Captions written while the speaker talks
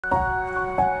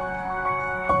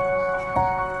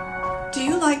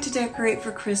like to decorate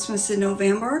for Christmas in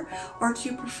November, or do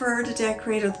you prefer to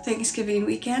decorate on Thanksgiving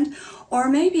weekend, or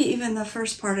maybe even the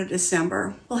first part of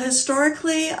December? Well,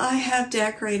 historically, I have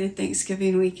decorated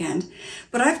Thanksgiving weekend,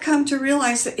 but I've come to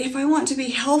realize that if I want to be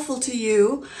helpful to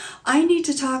you, I need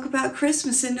to talk about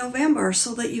Christmas in November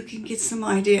so that you can get some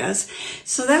ideas.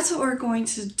 So that's what we're going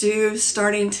to do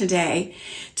starting today.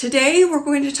 Today, we're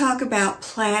going to talk about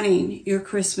planning your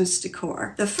Christmas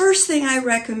decor. The first thing I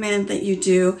recommend that you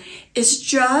do is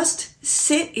just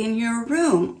sit in your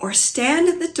room or stand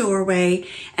at the doorway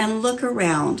and look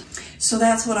around. So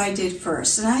that's what I did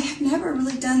first, and I have never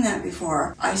really done that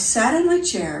before. I sat in my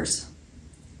chairs,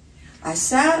 I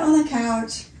sat on the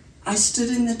couch, I stood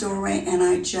in the doorway, and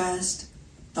I just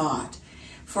thought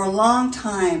for a long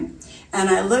time. And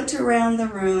I looked around the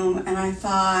room and I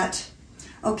thought,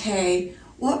 okay,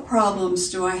 what problems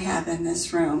do I have in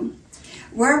this room?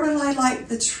 Where would I like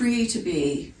the tree to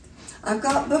be? I've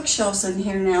got bookshelves in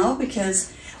here now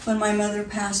because when my mother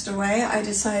passed away, I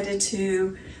decided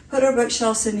to put our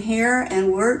bookshelves in here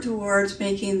and work towards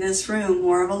making this room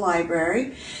more of a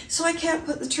library. So I can't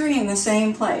put the tree in the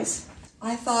same place.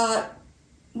 I thought,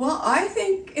 well, I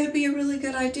think it'd be a really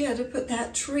good idea to put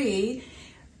that tree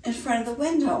in front of the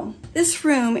window. This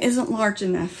room isn't large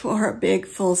enough for a big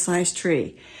full-size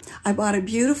tree. I bought a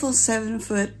beautiful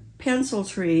 7-foot pencil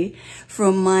tree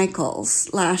from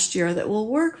Michael's last year that will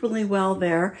work really well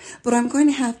there, but I'm going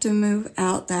to have to move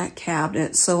out that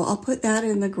cabinet, so I'll put that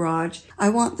in the garage. I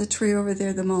want the tree over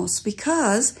there the most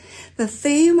because the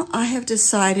theme I have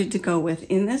decided to go with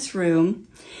in this room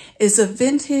is a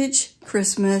vintage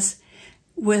Christmas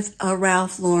with a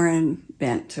Ralph Lauren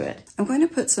bent to it. I'm going to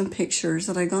put some pictures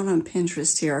that I got on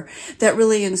Pinterest here that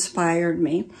really inspired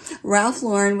me. Ralph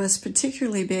Lauren was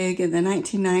particularly big in the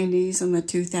 1990s and the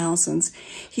 2000s.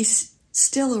 He's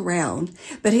still around,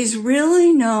 but he's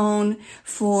really known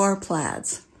for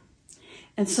plaids.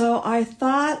 And so I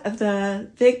thought of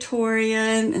the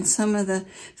Victorian and some of the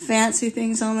fancy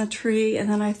things on the tree,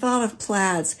 and then I thought of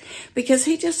plaids because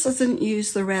he just doesn't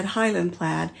use the red Highland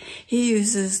plaid. He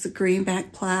uses the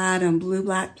greenback plaid and blue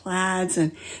black plaids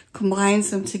and combines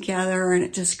them together, and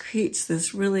it just creates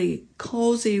this really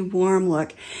cozy, warm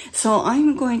look. So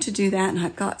I'm going to do that, and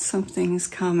I've got some things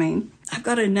coming. I've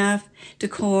got enough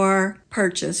decor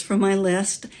purchased from my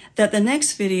list that the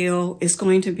next video is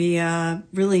going to be a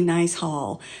really nice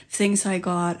haul. Things I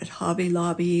got at Hobby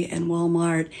Lobby and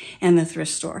Walmart and the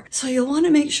thrift store. So you'll want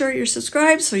to make sure you're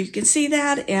subscribed so you can see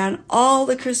that and all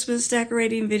the Christmas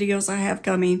decorating videos I have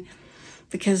coming,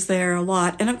 because there are a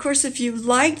lot. And of course, if you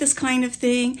like this kind of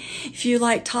thing, if you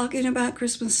like talking about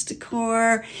Christmas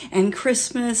decor and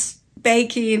Christmas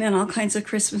baking and all kinds of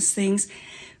Christmas things,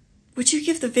 would you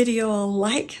give the video a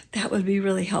like? That would be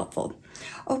really helpful.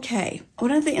 Okay,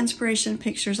 one of the inspiration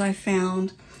pictures I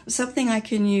found was something I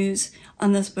can use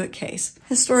on this bookcase.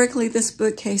 Historically, this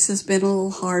bookcase has been a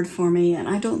little hard for me, and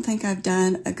I don't think I've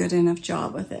done a good enough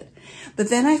job with it. But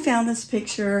then I found this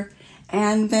picture,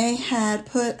 and they had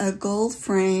put a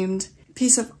gold-framed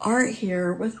piece of art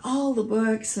here with all the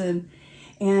books and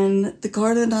the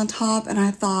garland on top, and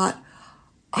I thought,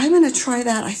 I'm going to try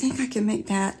that. I think I can make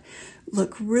that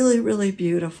look really, really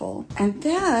beautiful. And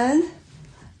then,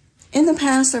 in the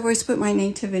past, I've always put my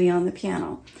nativity on the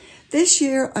piano. This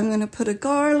year, I'm going to put a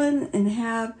garland and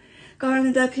have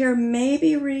garland up here,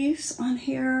 maybe wreaths on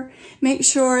here. Make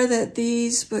sure that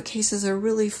these bookcases are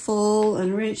really full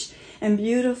and rich and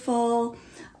beautiful.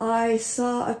 I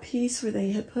saw a piece where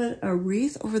they had put a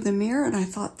wreath over the mirror, and I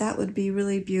thought that would be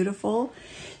really beautiful.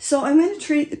 So I'm going to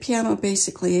treat the piano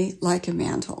basically like a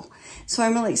mantle. So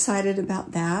I'm really excited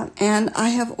about that. And I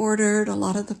have ordered a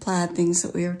lot of the plaid things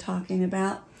that we were talking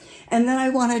about. And then I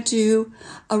want to do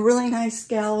a really nice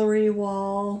gallery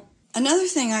wall. Another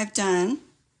thing I've done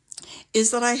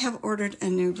is that I have ordered a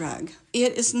new rug.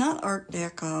 It is not Art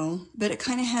Deco, but it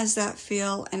kind of has that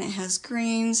feel, and it has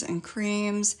greens and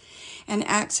creams and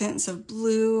accents of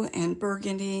blue and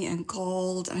burgundy and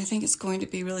gold, and I think it's going to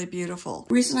be really beautiful.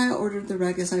 The reason I ordered the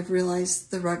rug is I've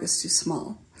realized the rug is too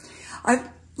small. I've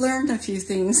learned a few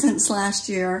things since last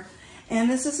year, and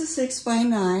this is a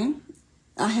 6x9.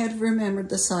 I had remembered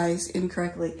the size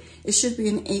incorrectly. It should be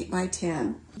an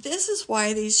 8x10. This is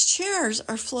why these chairs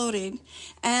are floating,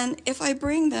 and if I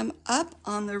bring them up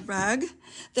on the rug,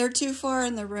 they're too far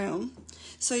in the room.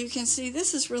 So you can see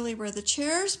this is really where the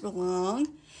chairs belong,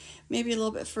 maybe a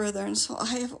little bit further, and so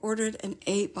I have ordered an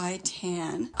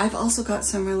 8x10. I've also got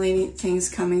some really neat things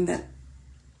coming that,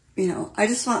 you know, I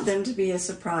just want them to be a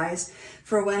surprise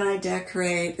for when I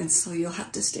decorate, and so you'll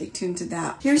have to stay tuned to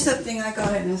that. Here's something I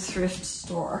got in a thrift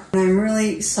store, and I'm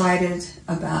really excited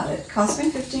about it. It cost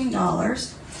me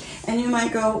 $15, And you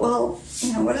might go, well,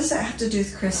 you know, what does that have to do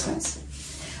with Christmas?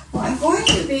 Well, I'm going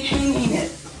to be hanging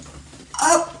it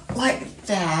up like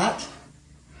that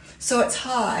so it's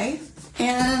high.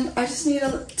 And I just need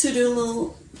to do a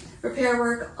little repair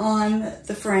work on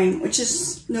the frame, which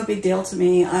is no big deal to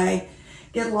me. I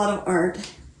get a lot of art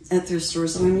at thrift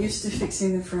stores, and I'm used to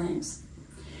fixing the frames.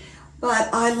 But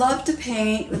I love to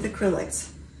paint with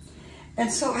acrylics.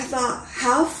 And so I thought,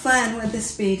 how fun would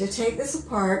this be to take this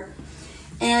apart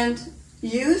and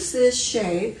use this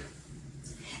shape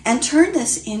and turn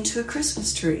this into a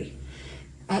Christmas tree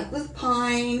with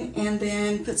pine, and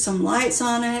then put some lights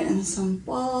on it and some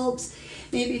bulbs,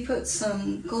 maybe put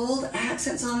some gold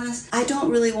accents on this. I don't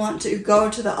really want to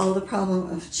go to all the problem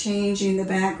of changing the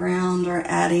background or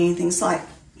adding things like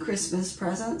Christmas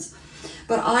presents,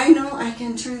 but I know I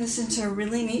can turn this into a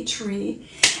really neat tree,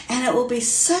 and it will be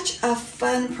such a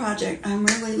fun project. I'm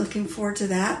really looking forward to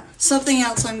that. Something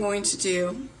else I'm going to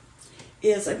do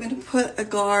is I'm going to put a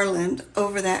garland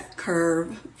over that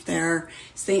curve there.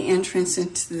 It's the entrance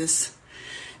into this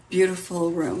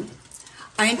beautiful room.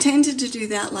 I intended to do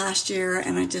that last year,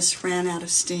 and I just ran out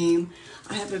of steam.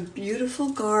 I have a beautiful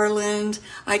garland.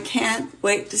 I can't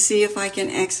wait to see if I can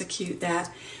execute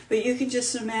that. But you can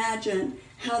just imagine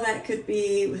how that could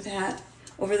be with that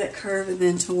over that curve, and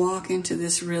then to walk into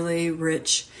this really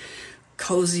rich,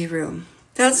 cozy room.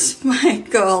 That's my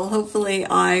goal. Hopefully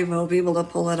I will be able to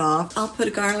pull it off. I'll put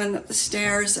a garland up the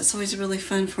stairs. That's always really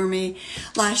fun for me.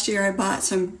 Last year I bought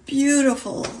some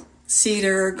beautiful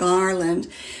cedar garland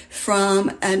from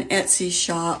an Etsy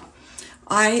shop.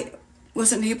 I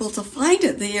wasn't able to find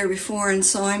it the year before, and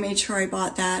so I made sure I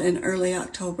bought that in early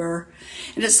October.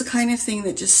 And it's the kind of thing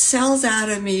that just sells out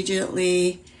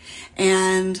immediately,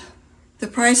 and the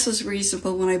price was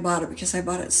reasonable when I bought it because I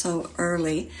bought it so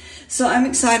early. So I'm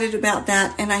excited about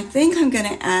that, and I think I'm going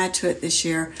to add to it this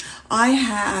year. I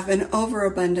have an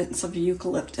overabundance of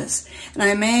eucalyptus, and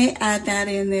I may add that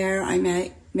in there. I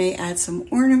may add some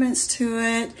ornaments to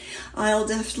it. I'll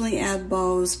definitely add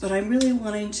bows, but I'm really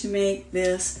wanting to make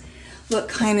this look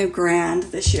kind of grand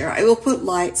this year. I will put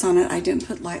lights on it. I didn't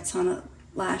put lights on it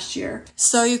last year.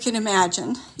 So you can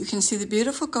imagine, you can see the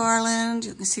beautiful garland,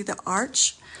 you can see the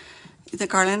arch, the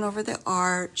garland over the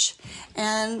arch,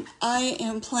 and I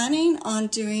am planning on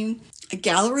doing a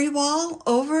gallery wall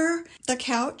over the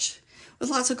couch with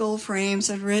lots of gold frames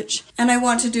and rich, and I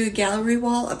want to do a gallery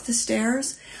wall up the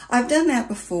stairs. I've done that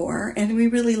before, and we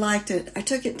really liked it. I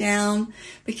took it down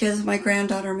because my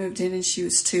granddaughter moved in and she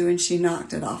was 2 and she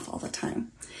knocked it off all the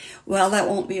time. Well, that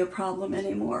won't be a problem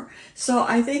anymore. So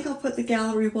I think I'll put the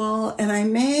gallery wall, and I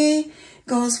may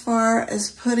go as far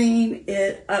as putting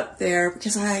it up there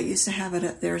because I used to have it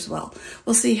up there as well.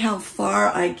 We'll see how far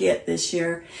I get this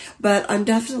year, but I'm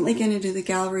definitely going to do the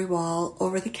gallery wall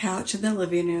over the couch in the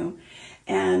living room,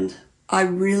 and I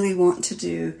really want to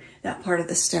do that part of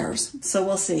the stairs, so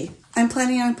we'll see. I'm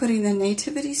planning on putting the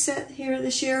nativity set here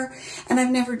this year, and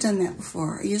I've never done that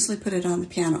before. I usually put it on the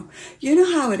piano. You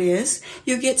know how it is.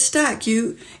 You get stuck.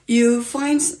 You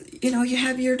find, you know, you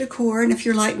have your decor, and if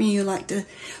you're like me, you like to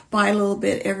buy a little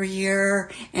bit every year,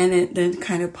 and it then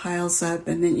kind of piles up,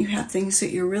 and then you have things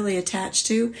that you're really attached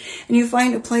to, and you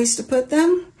find a place to put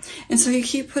them, and so you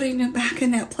keep putting them back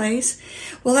in that place.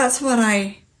 Well, that's what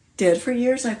I did for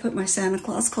years. I put my Santa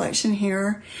Claus collection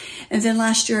here, and then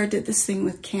last year I did this thing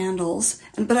with candles,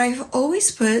 but I've always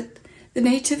put the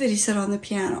nativity set on the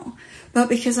piano. But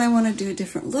because I want to do a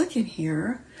different look in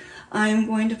here, I'm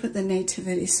going to put the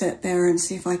nativity set there and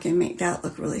see if I can make that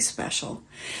look really special.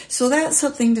 So that's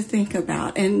something to think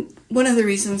about, and one of the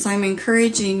reasons I'm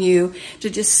encouraging you to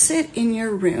just sit in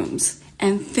your rooms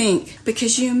and think,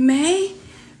 because you may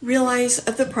realize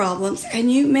of the problems,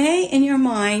 and you may in your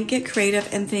mind get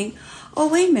creative and think, oh,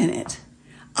 wait a minute,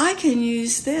 I can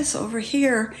use this over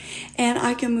here, and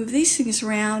I can move these things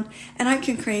around, and I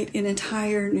can create an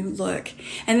entire new look.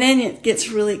 And then it gets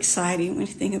really exciting when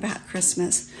you think about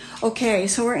Christmas. Okay,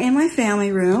 so we're in my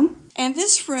family room, and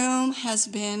this room has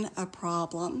been a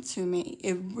problem to me.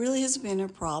 It really has been a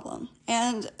problem.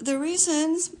 And the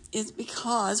reasons is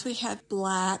because we have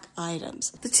black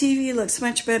items. The TV looks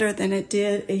much better than it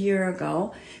did a year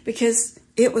ago because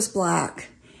it was black.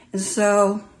 And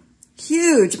so,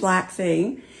 huge black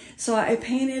thing. So I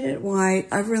painted it white.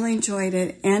 I've really enjoyed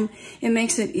it, and it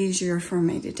makes it easier for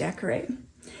me to decorate.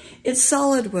 It's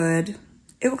solid wood.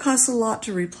 It will cost a lot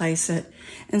to replace it,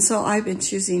 and so I've been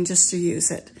choosing just to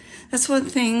use it. That's one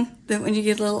thing that when you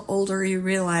get a little older, you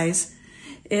realize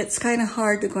it's kind of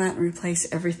hard to go out and replace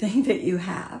everything that you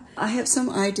have. I have some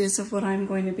ideas of what I'm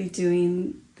going to be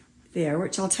doing there,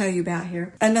 which I'll tell you about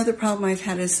here. Another problem I've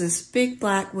had is this big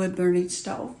black wood burning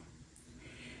stove.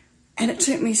 And it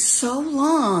took me so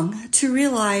long to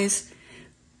realize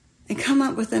and come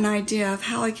up with an idea of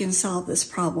how I can solve this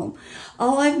problem.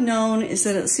 All I've known is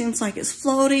that it seems like it's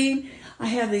floating. I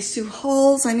have these 2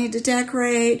 holes I need to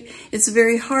decorate. It's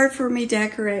very hard for me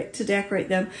to decorate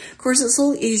them. Of course, it's a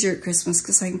little easier at Christmas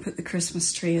because I can put the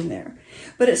Christmas tree in there.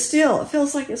 But it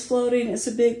feels like it's floating. It's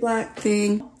a big black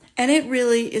thing. And it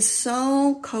really is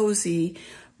so cozy.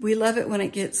 We love it when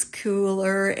it gets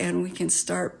cooler and we can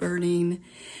start burning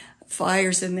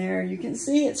fires in there. You can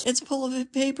see it's full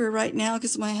of paper right now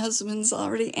because my husband's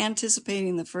already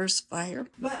anticipating the first fire.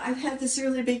 But I've had this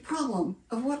really big problem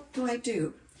of what do I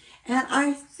do? And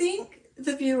I think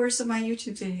the viewers of my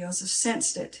YouTube videos have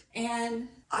sensed it. And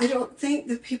I don't think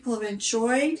that people have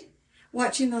enjoyed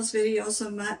watching those videos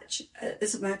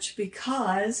as much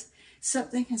because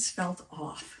something has felt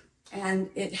off. And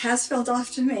it has felt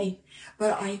off to me.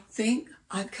 But I think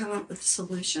I've come up with a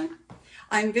solution.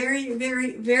 I'm very,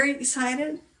 very, very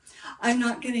excited. I'm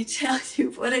not going to tell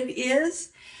you what it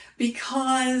is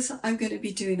because I'm going to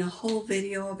be doing a whole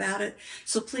video about it.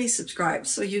 So please subscribe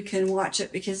so you can watch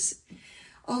it because,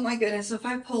 oh my goodness, if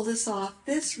I pull this off,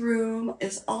 this room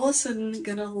is all of a sudden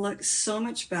going to look so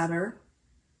much better.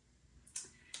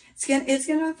 It's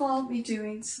going to involve me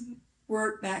doing some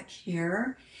work back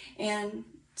here and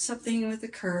something with the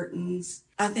curtains.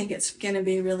 I think it's going to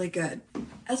be really good.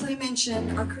 As I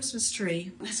mentioned, our Christmas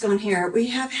tree has gone here. We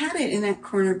have had it in that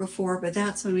corner before, but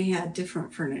that's when we had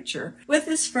different furniture. With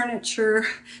this furniture,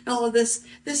 all of this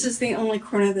is the only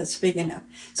corner that's big enough.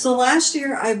 So last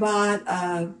year I bought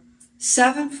a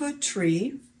 7-foot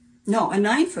tree, no, a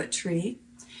 9-foot tree.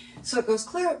 So it goes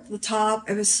clear up to the top.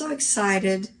 I was so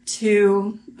excited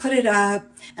to put it up,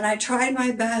 and I tried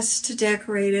my best to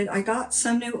decorate it. I got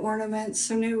some new ornaments,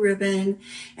 some new ribbon,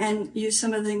 and used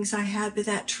some of the things I had, but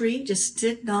that tree just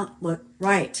did not look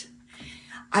right.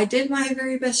 I did my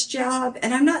very best job,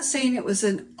 and I'm not saying it was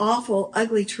an awful,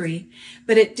 ugly tree,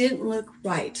 but it didn't look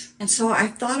right. And so I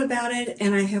thought about it,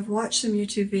 and I have watched some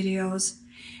YouTube videos,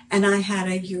 and I had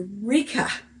a eureka.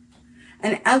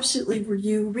 An absolutely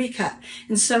eureka.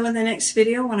 And so in the next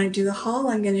video, when I do the haul,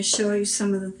 I'm going to show you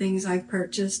some of the things I've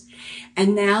purchased.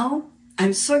 And now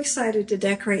I'm so excited to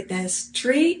decorate this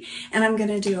tree, and I'm going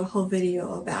to do a whole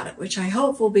video about it, which I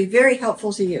hope will be very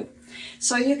helpful to you.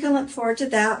 So you can look forward to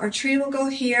that. Our tree will go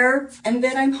here, and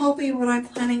then I'm hoping what I'm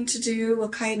planning to do will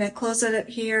kind of close it up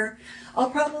here. I'll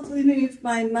probably move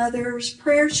my mother's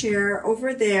prayer chair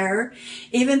over there,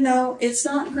 even though it's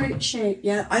not in great shape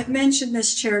yet. I've mentioned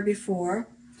this chair before.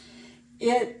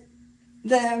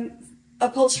 The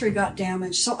upholstery got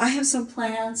damaged, so I have some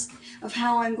plans of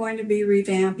how I'm going to be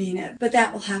revamping it, but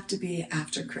that will have to be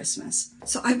after Christmas.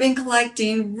 So I've been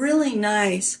collecting really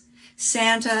nice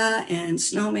Santa and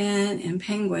snowman and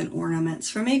penguin ornaments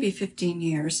for maybe 15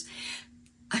 years.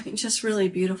 I mean, just really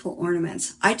beautiful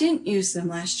ornaments. I didn't use them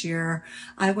last year.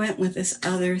 I went with this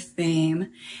other theme,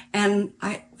 and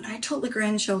when I told the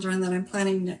grandchildren that I'm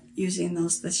planning on using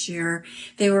those this year,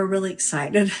 they were really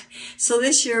excited. So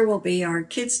this year will be our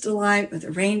Kids Delight with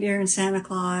the reindeer and Santa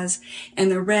Claus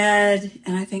and the red,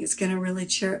 and I think it's going to really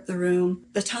cheer up the room.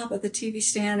 The top of the TV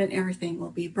stand and everything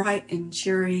will be bright and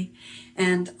cheery,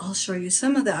 and I'll show you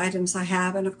some of the items I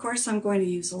have. And of course, I'm going to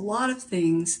use a lot of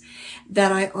things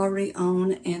that I already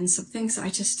own and some things I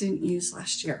just didn't use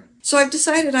last year. So I've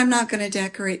decided I'm not going to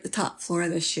decorate the top floor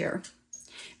this year.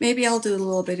 Maybe I'll do a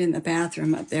little bit in the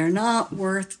bathroom up there. Not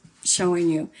worth showing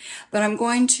you. But I'm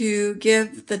going to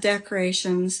give the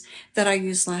decorations that I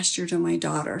used last year to my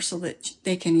daughter so that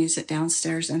they can use it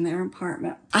downstairs in their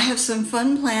apartment. I have some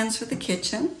fun plans for the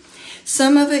kitchen.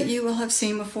 Some of it you will have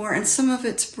seen before, and some of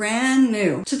it's brand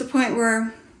new, to the point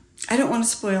where I don't want to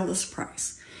spoil the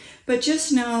surprise. But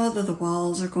just know that the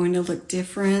walls are going to look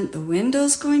different. The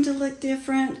window's going to look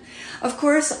different. Of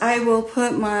course, I will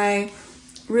put my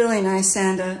really nice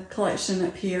Santa collection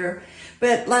up here.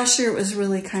 But last year it was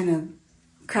really kind of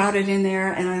crowded in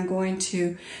there, and I'm going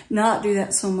to not do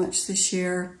that so much this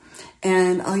year.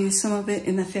 And I'll use some of it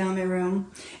in the family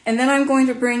room. And then I'm going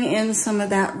to bring in some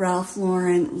of that Ralph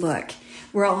Lauren look,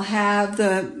 where I'll have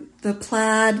the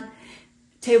plaid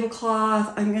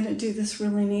tablecloth. I'm going to do this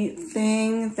really neat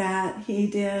thing that he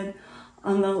did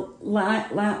on the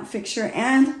lamp fixture.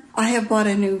 And I have bought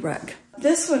a new rug.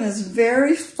 This one is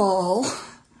very fall,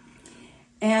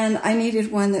 and I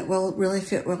needed one that will really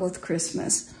fit well with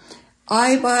Christmas.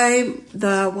 I buy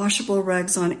the washable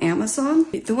rugs on Amazon.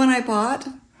 The one I bought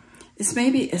is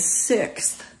maybe a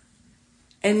 1/6.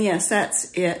 And yes,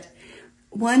 that's it.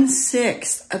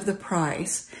 1/6 of the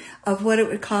price of what it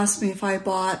would cost me if I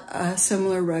bought a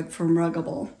similar rug from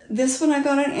Ruggable. This one I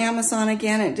got on Amazon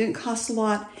again. It didn't cost a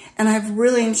lot, and I've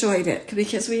really enjoyed it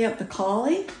because we have the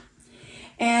collie,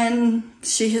 and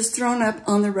she has thrown up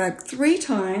on the rug 3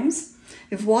 times.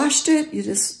 I've washed it. You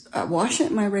just wash it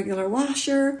in my regular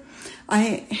washer.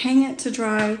 I hang it to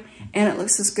dry, and it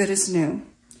looks as good as new.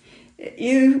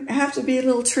 You have to be a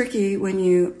little tricky when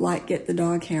you get the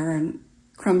dog hair and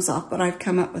crumbs off, but I've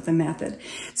come up with a method.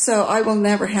 So I will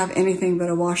never have anything but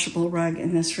a washable rug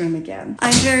in this room again.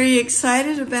 I'm very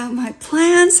excited about my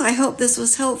plans. I hope this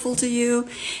was helpful to you.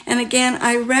 And again,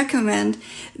 I recommend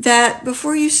that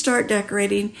before you start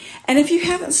decorating, and if you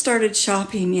haven't started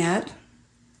shopping yet,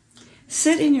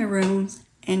 sit in your room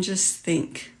and just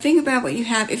think. Think about what you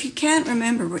have. If you can't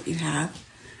remember what you have,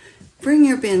 bring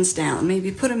your bins down. Maybe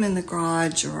put them in the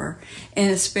garage or in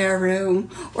a spare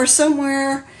room or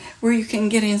somewhere where you can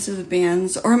get into the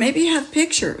bins, or maybe you have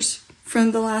pictures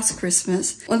from the last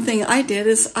Christmas. One thing I did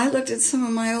is I looked at some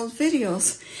of my old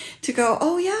videos to go,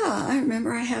 oh yeah, I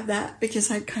remember I have that, because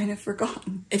I'd kind of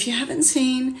forgotten. If you haven't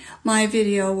seen my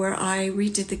video where I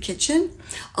redid the kitchen,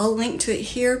 I'll link to it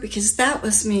here, because that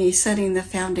was me setting the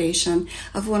foundation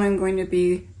of what I'm going to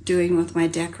be doing with my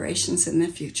decorations in the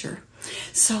future.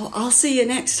 So I'll see you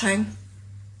next time.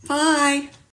 Bye.